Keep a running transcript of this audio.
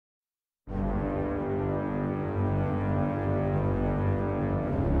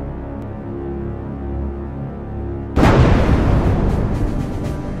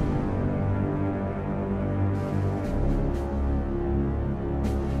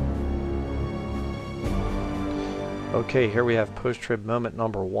Okay, here we have post-trib moment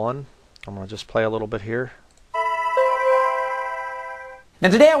number 1. I'm going to just play a little bit here. Now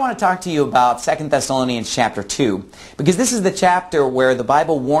today I want to talk to you about 2 Thessalonians chapter 2, because this is the chapter where the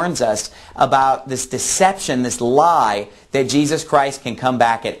Bible warns us about this deception, this lie, that Jesus Christ can come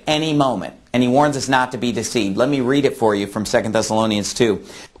back at any moment. And he warns us not to be deceived. Let me read it for you from 2 Thessalonians 2.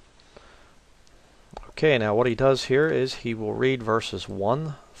 Okay, now what he does here is he will read verses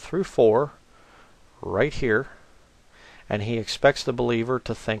 1 through 4 right here, and he expects the believer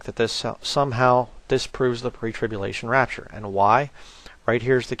to think that this somehow disproves the pre-tribulation rapture. And why? Right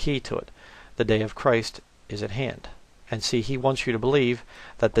here's the key to it. The day of Christ is at hand. And see, he wants you to believe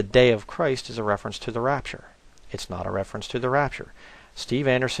that the day of Christ is a reference to the rapture. It's not a reference to the rapture. Steve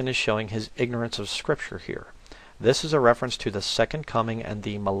Anderson is showing his ignorance of Scripture here. This is a reference to the second coming and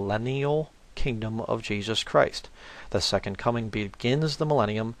the millennial kingdom of Jesus Christ. The second coming begins the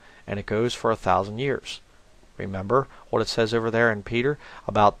millennium, and it goes for 1,000 years. Remember what it says over there in Peter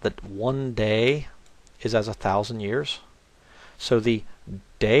about that one day is as 1,000 years? So the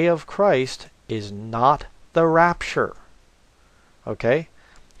day of Christ is not the rapture. Okay?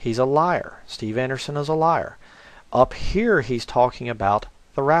 He's a liar. Steve Anderson is a liar. Up here he's talking about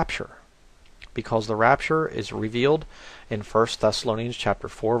the rapture, because the rapture is revealed in 1 Thessalonians chapter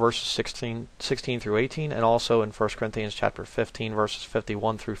 4 verses 16 through 18, and also in 1 Corinthians chapter 15 verses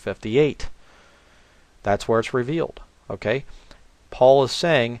 51 through 58. That's where it's revealed. Okay? Paul is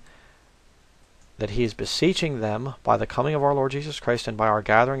saying that he is beseeching them by the coming of our Lord Jesus Christ and by our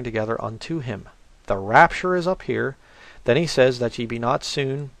gathering together unto him. The rapture is up here. Then he says that ye be not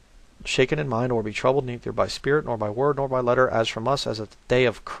soon shaken in mind, or be troubled, neither by spirit, nor by word, nor by letter, as from us, as that the day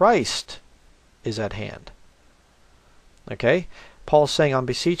of Christ is at hand. Okay? Paul's saying, I'm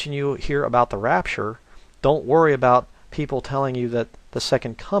beseeching you here about the rapture. Don't worry about people telling you that the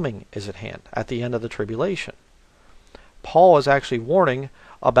second coming is at hand, at the end of the tribulation. Paul is actually warning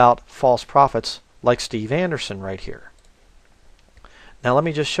about false prophets like Steve Anderson right here. Now let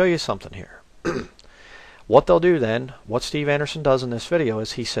me just show you something here. What they'll do then, what Steve Anderson does in this video,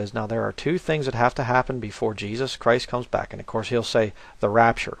 is he says, now there are two things that have to happen before Jesus Christ comes back. And of course he'll say the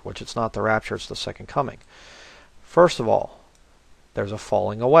rapture, which it's not the rapture, it's the second coming. First of all, there's a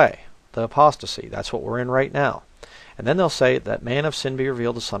falling away, the apostasy. That's what we're in right now. And then they'll say that man of sin be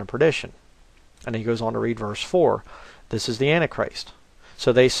revealed, the son of perdition. And he goes on to read verse 4. This is the Antichrist.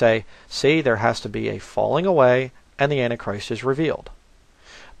 So they say, see, there has to be a falling away and the Antichrist is revealed.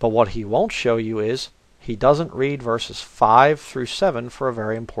 But what he won't show you is he doesn't read verses 5 through 7 for a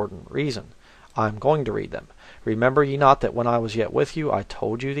very important reason. I'm going to read them. Remember ye not that when I was yet with you I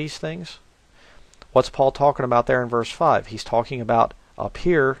told you these things? What's Paul talking about there in verse 5? He's talking about up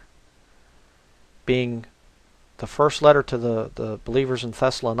here being the first letter to the believers in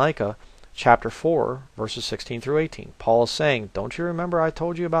Thessalonica, chapter 4, verses 16 through 18. Paul is saying, don't you remember I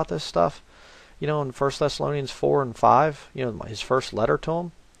told you about this stuff? You know, in 1 Thessalonians 4 and 5, you know, his first letter to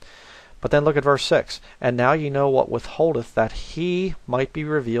them. But then look at verse 6. And now ye know what withholdeth, that he might be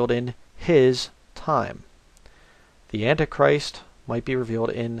revealed in his time. The Antichrist might be revealed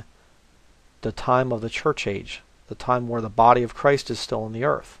in the time of the church age, the time where the body of Christ is still on the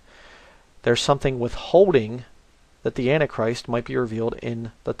earth. There's something withholding that the Antichrist might be revealed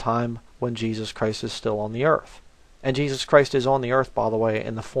in the time when Jesus Christ is still on the earth. And Jesus Christ is on the earth, by the way,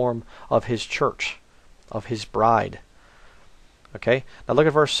 in the form of his church, of his bride. Okay? Now look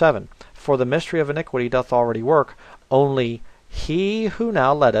at verse 7. For the mystery of iniquity doth already work, only he who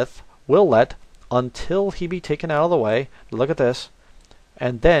now letteth will let until he be taken out of the way. Look at this.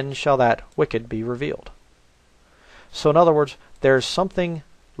 And then shall that wicked be revealed. So in other words, there's something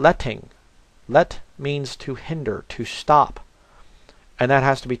letting. Let means to hinder, to stop. And that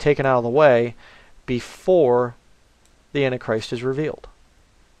has to be taken out of the way before the Antichrist is revealed.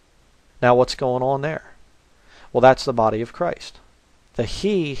 Now what's going on there? Well, that's the body of Christ. The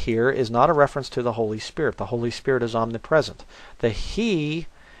he here is not a reference to the Holy Spirit. The Holy Spirit is omnipresent. The he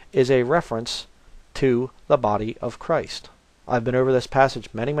is a reference to the body of Christ. I've been over this passage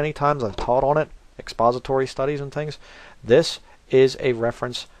many, many times. I've taught on it, expository studies and things. This is a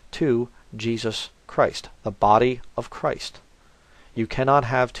reference to Jesus Christ, the body of Christ. You cannot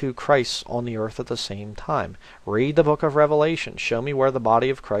have two Christs on the earth at the same time. Read the book of Revelation. Show me where the body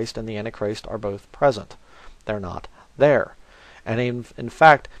of Christ and the Antichrist are both present. They're not there. And in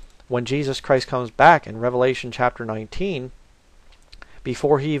fact, when Jesus Christ comes back in Revelation chapter 19,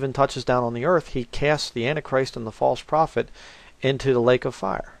 before he even touches down on the earth, he casts the Antichrist and the false prophet into the lake of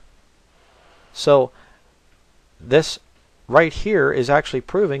fire. So this right here is actually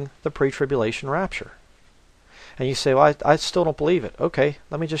proving the pre-tribulation rapture. And you say, well, I still don't believe it. Okay,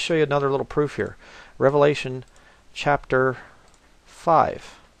 let me just show you another little proof here. Revelation chapter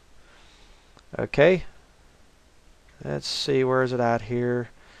 5. Okay, let's see, where is it at here?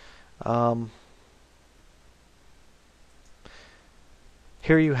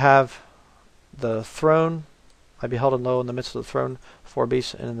 Here you have the throne. I beheld and lo, in the midst of the throne 4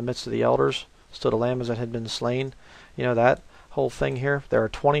 beasts, and in the midst of the elders stood a lamb as it had been slain. You know that whole thing here? There are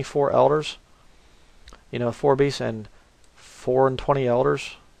 24 elders. 4 beasts and 24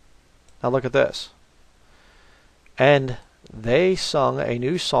 elders. Now look at this. And they sung a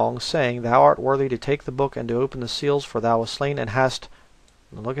new song, saying, Thou art worthy to take the book and to open the seals, for thou wast slain and hast,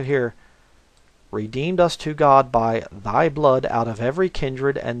 look at here, redeemed us to God by thy blood out of every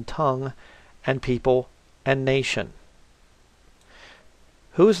kindred and tongue and people and nation.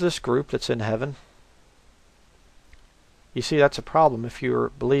 Who is this group that's in heaven? You see, that's a problem if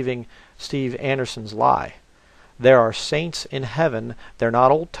you're believing Steve Anderson's lie. There are saints in heaven. They're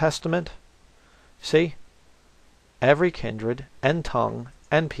not Old Testament. See? Every kindred and tongue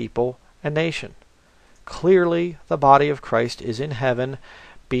and people and nation. Clearly, the body of Christ is in heaven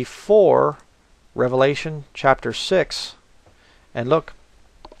before Revelation chapter 6. And look,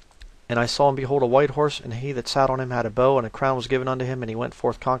 and I saw and behold a white horse, and he that sat on him had a bow, and a crown was given unto him, and he went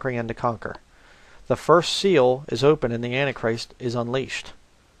forth conquering and to conquer. The first seal is open, and the Antichrist is unleashed.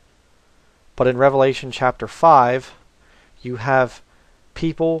 But in Revelation chapter 5, you have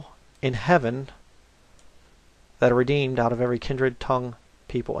people in heaven that are redeemed out of every kindred, tongue,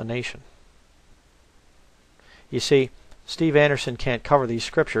 people, and nation. You see, Steve Anderson can't cover these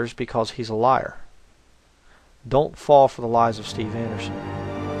scriptures because he's a liar. Don't fall for the lies of Steve Anderson.